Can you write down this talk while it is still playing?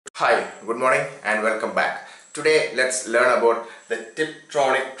Hi, good morning and welcome back. Today let's learn about the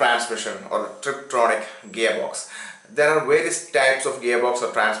Tiptronic transmission or the Tiptronic gearbox. There are various types of gearbox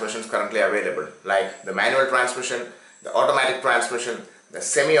or transmissions currently available, like the manual transmission, the automatic transmission, the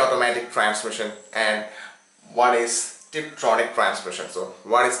semi-automatic transmission, and one is Tiptronic transmission. So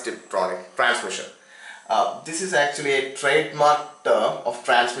what is Tiptronic transmission? This is actually a trademark term of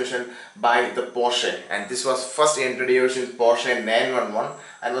transmission by the Porsche, and this was first introduced in Porsche 911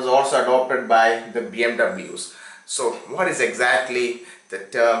 and was also adopted by the BMWs. So what is exactly the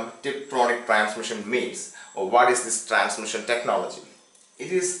term Tiptronic transmission means, or what is this transmission technology?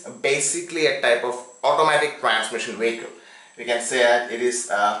 It is basically a type of automatic transmission vehicle. We can say that it is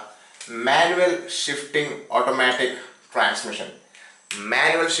a manual shifting automatic transmission.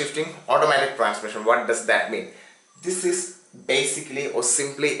 Manual shifting automatic transmission, what does that mean? This is basically or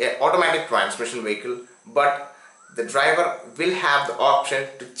simply an automatic transmission vehicle, but the driver will have the option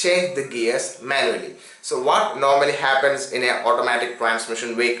to change the gears manually. So what normally happens in an automatic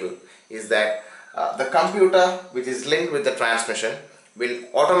transmission vehicle is that the computer which is linked with the transmission will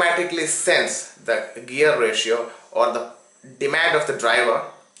automatically sense the gear ratio or the demand of the driver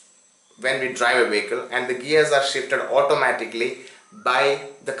when we drive a vehicle, and the gears are shifted automatically by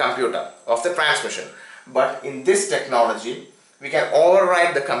the computer of the transmission. But in this technology, we can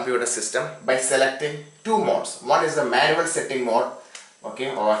override the computer system by selecting two modes. One is the manual setting mode,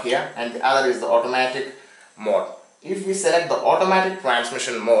 okay, over here, and the other is the automatic mode. If we select the automatic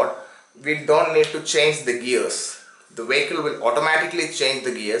transmission mode, we don't need to change the gears. The vehicle will automatically change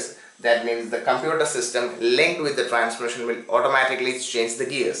the gears. That means the computer system linked with the transmission will automatically change the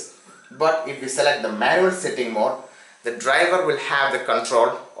gears. But if we select the manual setting mode, the driver will have the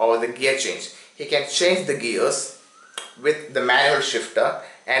control over the gear change. He can change the gears with the manual shifter,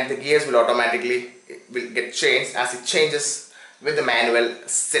 and the gears will automatically get changed as it changes with the manual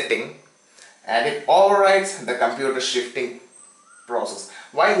setting, and it overrides the computer shifting process.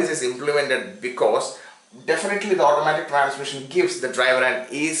 Why this is implemented? Because definitely the automatic transmission gives the driver an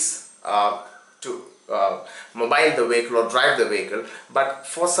ease to mobile the vehicle or drive the vehicle, but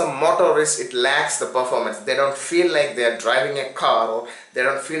for some motorists it lacks the performance. They don't feel like they are driving a car, or they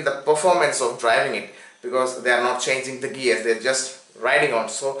don't feel the performance of driving it because they are not changing the gears, they're just riding on.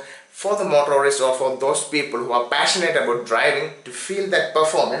 So for the motorists or for those people who are passionate about driving, to feel that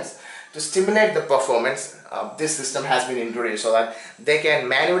performance, to stimulate the performance, this system has been introduced so that they can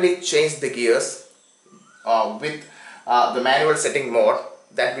manually change the gears with the manual setting mode,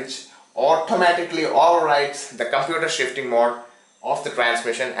 that which automatically overrides the computer shifting mode of the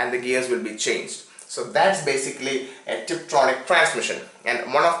transmission, and the gears will be changed. So that's basically a Tiptronic transmission.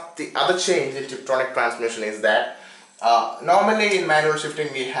 And one of the other change in Tiptronic transmission is that normally in manual shifting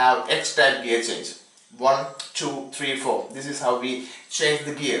we have H-type gear change, 1, 2, 3, 4. This is how we change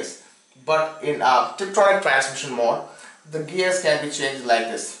the gears. But in Tiptronic transmission mode, the gears can be changed like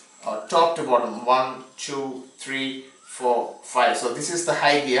this, top to bottom, 1, 2, 3, 4, 5. So this is the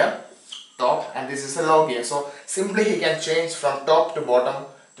high gear, top, and this is the low gear. So simply he can change from top to bottom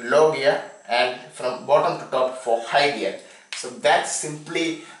to low gear, and from bottom to top for high gear. So that's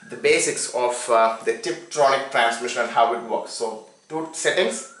simply the basics of the Tiptronic transmission and how it works. So two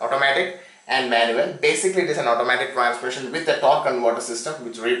settings, automatic and manual. Basically it is an automatic transmission with a torque converter system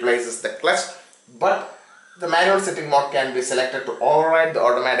which replaces the clutch, but the manual setting mode can be selected to override the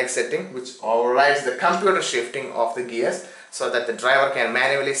automatic setting, which overrides the computer shifting of the gears, so that the driver can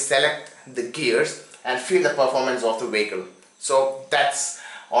manually select the gears and feel the performance of the vehicle. So that's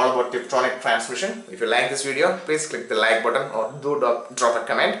all about Tiptronic transmission. If you like this video, please click the like button or do drop a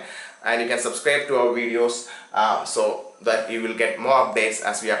comment, and you can subscribe to our videos so that you will get more updates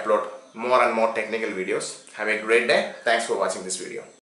as we upload more and more technical videos. Have a great day. Thanks for watching this video.